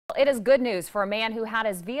It is good news for a man who had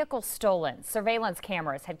his vehicle stolen. Surveillance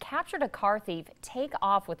cameras had captured a car thief take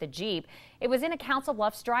off with a Jeep. It was in a Council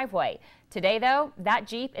Bluffs driveway. Today, though, that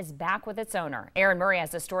Jeep is back with its owner. Aaron Murray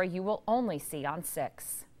has a story you will only see on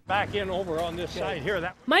 6. Back in over on this side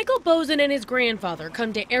here. Michael Bozen and his grandfather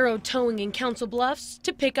come to Arrow Towing in Council Bluffs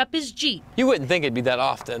to pick up his Jeep. You wouldn't think it'd be that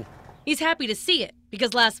often. He's happy to see it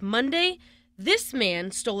because last Monday, this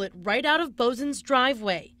man stole it right out of Bozen's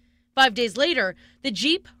driveway. 5 days later, the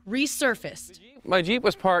Jeep resurfaced. My Jeep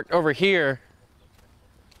was parked over here.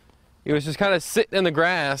 It was just kind of sitting in the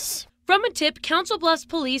grass. From a tip, Council Bluffs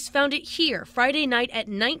police found it here Friday night at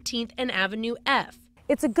 19th and Avenue F.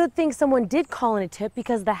 It's a good thing someone did call in a tip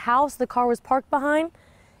because the house the car was parked behind,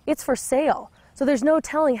 it's for sale. So there's no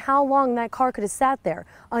telling how long that car could have sat there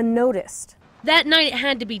unnoticed. That night it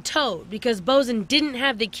had to be towed because Bozen didn't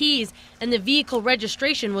have the keys and the vehicle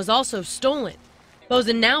registration was also stolen.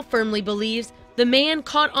 Bozen now firmly believes the man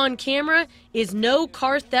caught on camera is no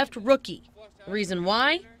car theft rookie. Reason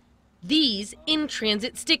why? These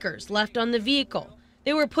in-transit stickers left on the vehicle.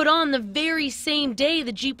 They were put on the very same day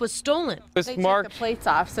the Jeep was stolen. They took the plates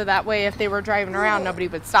off so that way if they were driving around nobody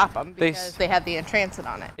would stop them because they had the in-transit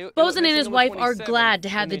on it. Bozen and his wife are glad to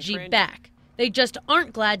have the Jeep back. They just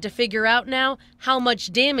aren't glad to figure out now how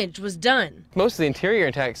much damage was done. Most of the interior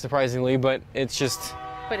intact, surprisingly, but it's just...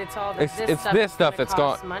 But it's all this stuff that's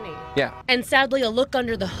gone. Money. Yeah. And sadly, a look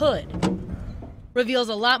under the hood reveals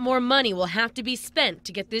a lot more money will have to be spent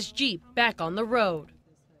to get this Jeep back on the road.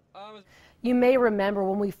 You may remember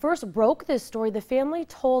when we first broke this story, the family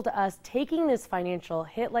told us taking this financial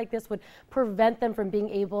hit like this would prevent them from being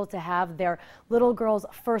able to have their little girl's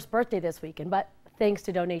first birthday this weekend. But thanks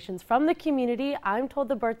to donations from the community, I'm told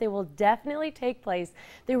the birthday will definitely take place.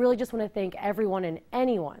 They really just want to thank everyone and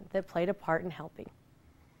anyone that played a part in helping.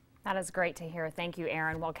 That is great to hear. Thank you,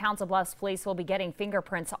 Aaron. Well, Council Bluffs police will be getting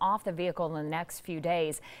fingerprints off the vehicle in the next few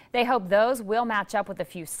days. They hope those will match up with a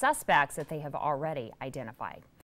few suspects that they have already identified.